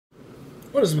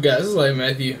What is up, guys? This is like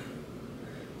Matthew.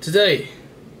 Today,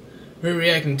 we're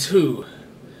reacting to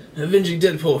Avenging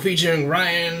Deadpool featuring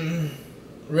Ryan,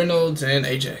 Reynolds, and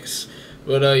Ajax.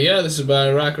 But yeah, this is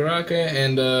by Raka,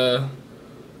 and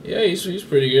yeah, he's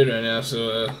pretty good right now,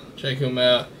 so check him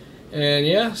out. And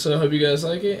yeah, so I hope you guys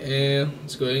like it, and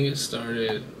let's go ahead and get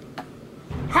started.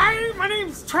 Hi, my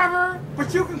name's Trevor,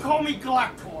 but you can call me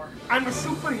Galactor. I'm a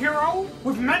superhero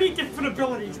with many different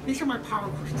abilities. These are my power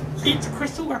crystals. Each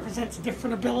crystal represents a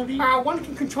different ability. One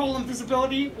can control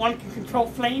invisibility, one can control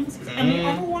flames, and the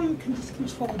other one can just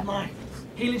control minds.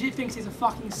 He legit thinks he's a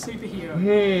fucking superhero.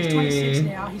 He's 26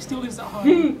 now, he still lives at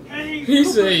home. He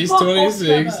said he's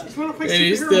 26, and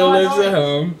he still lives at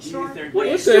home.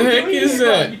 What the heck is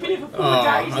that? Oh,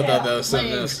 I thought that was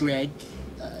something else. Greg.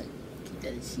 Keep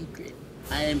that a secret.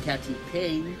 I am Captain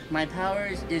Pain. My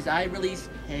powers is I release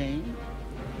pain.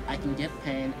 I can get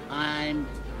pain.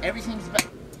 Everything's about.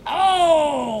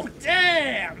 Oh,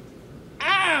 damn!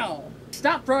 Ow!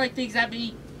 Stop throwing things at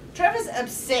me. Trevor's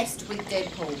obsessed with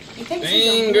Deadpool. He thinks Dang,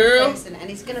 he's a girl. good person and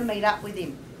he's going to meet up with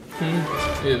him.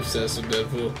 He's obsessed with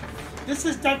Deadpool. This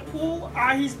is Deadpool.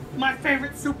 He's my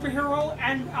favorite superhero,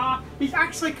 and he's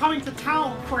actually coming to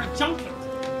town for a junket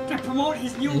to promote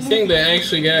his new movie. You think they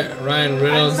actually got Ryan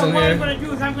Reynolds so in what here? I'm going to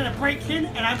do is I'm going to break in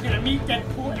and I'm going to meet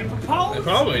Deadpool and propose. They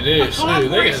probably do. Shoot,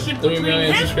 they got 3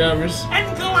 million subscribers.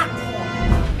 And Galactor.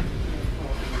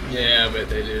 Yeah, I bet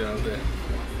they do, don't they?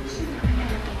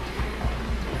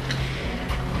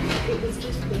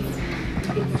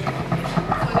 I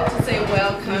wanted to say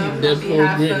welcome on Deadpool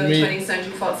behalf of meet. 20th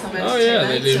Century Fox Home Oh, yeah,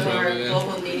 they do to our probably, yeah.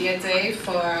 Global Media Day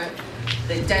for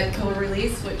the Deadpool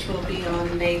release, which will be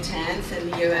on May 10th in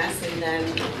the US and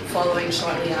then following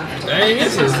shortly after. Dang,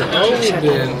 this is old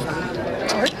then.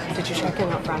 Did you check in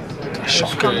up front?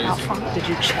 That's crazy. Out front. Did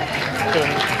you check in?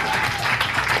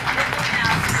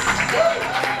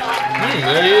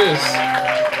 There he is.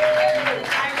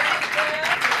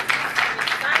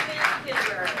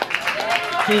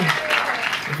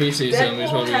 If he sees something, he's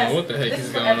probably going, what the heck is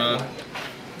going on?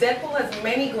 Deadpool has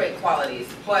many great qualities,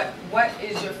 but what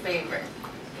is your favorite?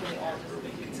 We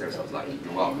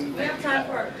have time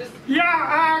for just...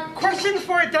 Yeah, questions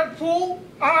for Deadpool.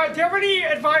 Do you have any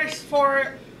advice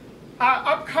for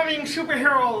upcoming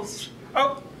superheroes?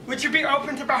 Oh, would you be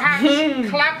open to perhaps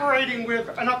collaborating with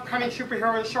an upcoming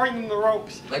superhero and showing them the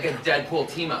ropes? Like a Deadpool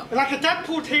team up. Like a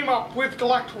Deadpool team up with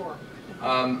Galactor.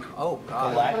 Oh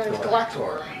God.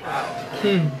 Galactor.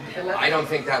 I don't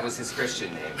think that was his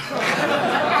Christian name.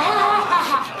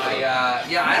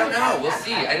 Yeah, I don't know. We'll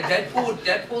see.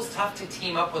 Deadpool's tough to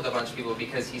team up with a bunch of people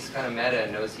because he's kind of meta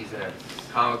and knows he's in a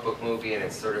comic book movie, and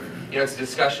it's sort of, you know, it's a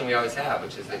discussion we always have,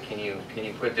 which is that can you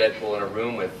put Deadpool in a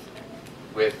room with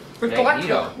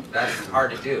Magneto? That's hard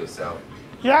to do. So.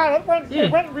 Yeah, it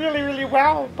went really, really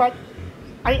well, but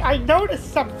I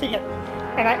noticed something.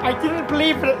 And I didn't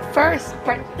believe it at first,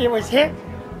 but it was him.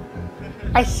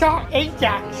 I saw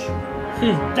Ajax.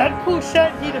 Deadpool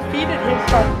said he defeated him,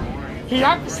 but he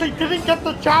obviously didn't get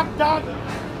the job done.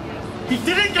 He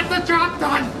didn't get the job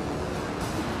done.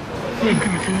 He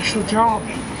couldn't finish the job.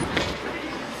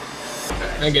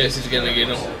 I guess he's gonna get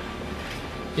him.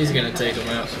 He's gonna take him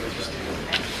out.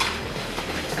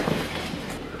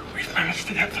 We've managed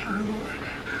to get through.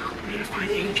 We need to find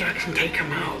Ajax and take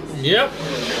him out. Yep.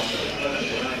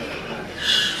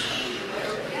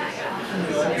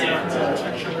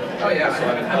 Oh yeah.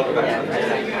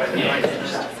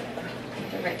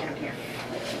 Right down here.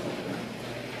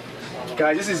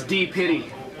 Guys, this is D.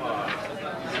 Pity.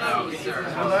 Hello, sir.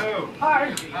 Hello.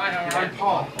 Hi. Hi, I'm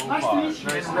Paul. Nice to meet you.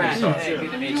 Nice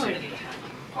to meet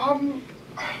you.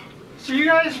 So you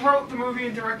guys wrote the movie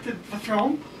and directed the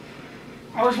film?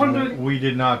 I was wondering... We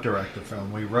did not direct the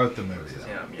film. We wrote the movie, though.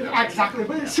 Yeah, exactly.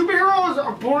 But superheroes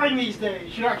are boring these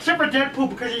days, you know, except for Deadpool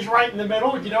because he's right in the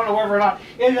middle and you don't know whether or not.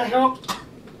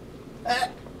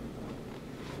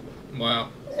 Wow.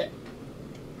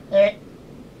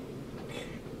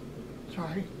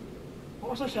 Sorry.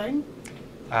 What was I saying?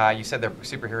 You said their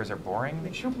superheroes are boring?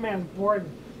 Superman's boring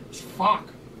as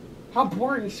fuck. How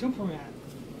boring is Superman?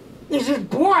 This is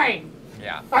boring!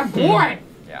 Yeah. I'm bored!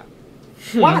 Yeah.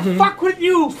 Wanna fuck with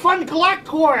you, fun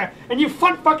Galactor, and you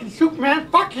fun fucking Superman,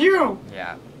 fuck you!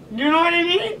 Yeah. You know what I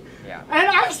mean? Yeah. And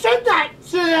I said that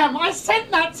to them, and I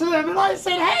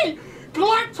said, hey,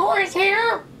 Galactor is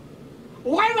here!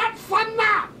 Why not fund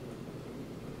that?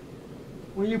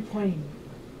 What are you playing?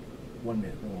 1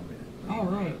 minute, 1 minute.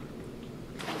 Alright.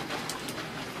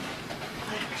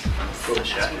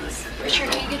 Richard,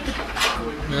 do you get the...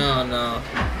 No.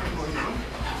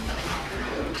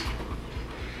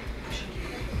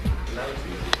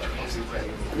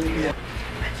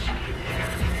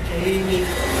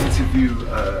 interview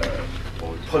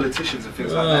politicians and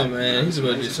things like that. Oh man, he's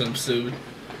about to do something stupid.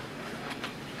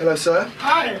 Hello, sir.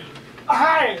 Hi.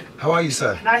 Hi. How are you,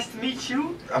 sir? Nice to meet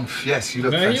you. Yes, you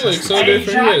look Man, he fantastic. looks so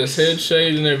different. He had his head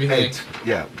shaved and everything. Ed,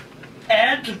 yeah.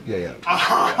 Ed? Yeah.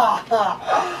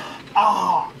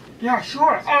 Yeah,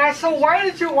 sure. So why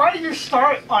did you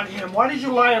start on him? Why did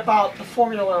you lie about the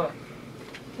formula?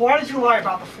 Why did you lie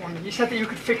about the formula? You said that you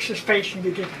could fix his face and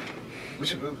be good.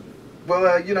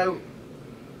 Well, you know,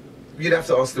 you'd have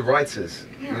to ask the writers.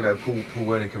 You know, Paul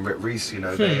Wernick and Rhett Reese. You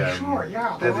know, they, sure,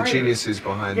 yeah. they're the geniuses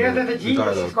behind they're the the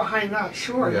geniuses dialogue. behind that.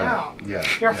 Sure, yeah.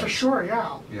 Yeah, for sure,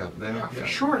 yeah. Yeah, they are. For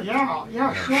sure, yeah.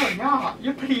 Sure, yeah.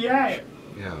 You're pretty, yeah.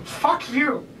 Fuck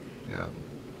you. Yeah.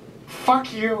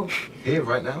 Fuck you. Here,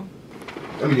 right now?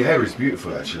 I mean, your hair is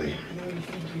beautiful, actually. I know you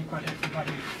think you've got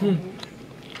everybody,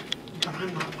 but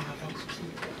I'm not one of those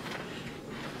people.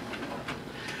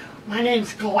 My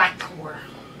name's Galactor.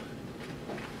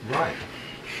 Right.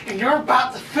 And you're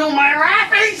about to fill my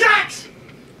Reynolds Ajax!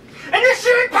 And this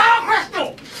shit ain't power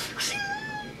crystal!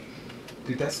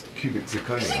 Dude, that's cubic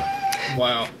zirconia.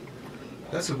 Wow.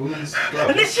 That's a woman's glove.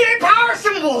 And this shit ain't power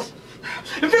symbols!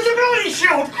 Invisibility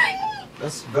shield!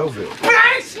 That's velvet.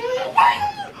 Nice!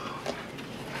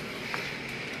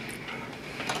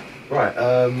 Right,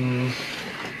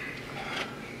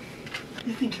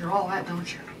 You think you're all that,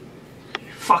 don't you?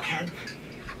 Fuckhead.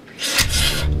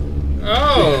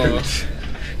 Oh.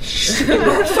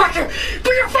 Motherfucker!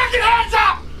 Put your fucking hands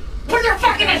up! Put your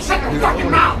fucking hands up your fucking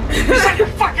mouth! Shut your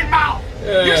fucking mouth!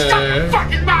 You shut your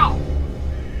fucking mouth!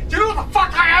 Do you know who the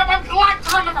fuck I am? I'm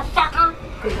Galactor, motherfucker!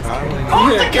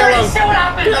 Hold the security suit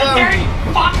up in the dirty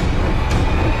fuck!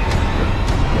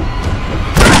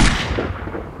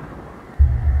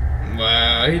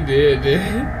 Wow, he did,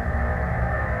 dude.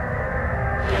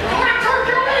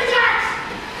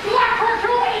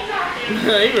 He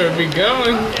better be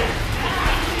going.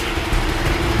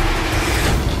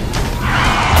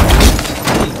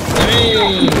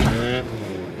 Dang.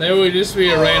 That would just be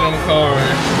a random car.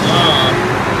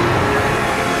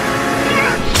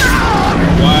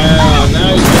 Wow, now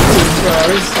he's got two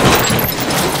cars.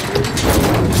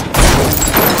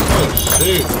 Oh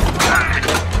shoot.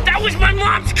 That was my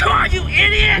mom's car, you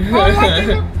idiot!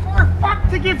 Fuck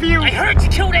to give you! I heard you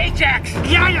killed Ajax!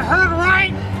 Yeah, you heard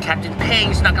right! Captain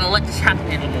Payne's not gonna let this happen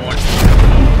anymore.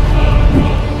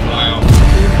 Wow.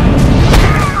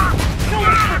 No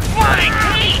one's for flying,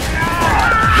 please!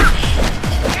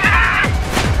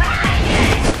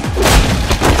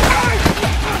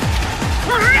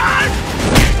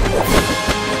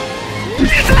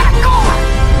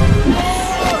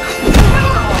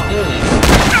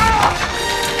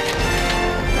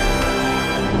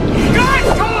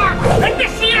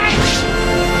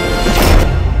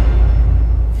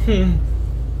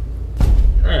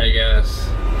 Alright guys,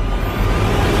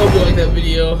 hope you like that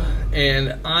video,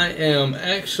 and I am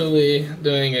actually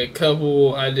doing a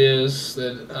couple ideas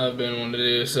that I've been wanting to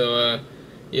do, so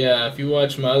yeah, if you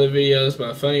watch my other videos,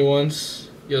 my funny ones,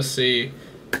 you'll see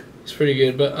it's pretty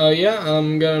good. But yeah,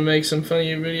 I'm gonna make some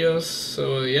funny videos,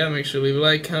 so yeah, make sure to leave a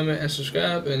like, comment, and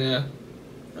subscribe, and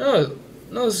oh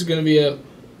no, this is gonna be up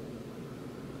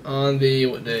on the,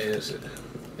 what day is it?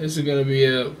 This is gonna be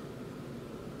up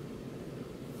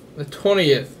the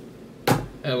 20th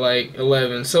at like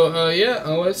 11. So yeah,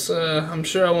 let's I'm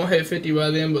sure I won't hit 50 by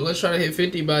then, but let's try to hit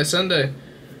 50 by Sunday.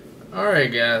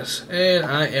 Alright guys, and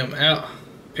I am out.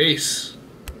 Peace.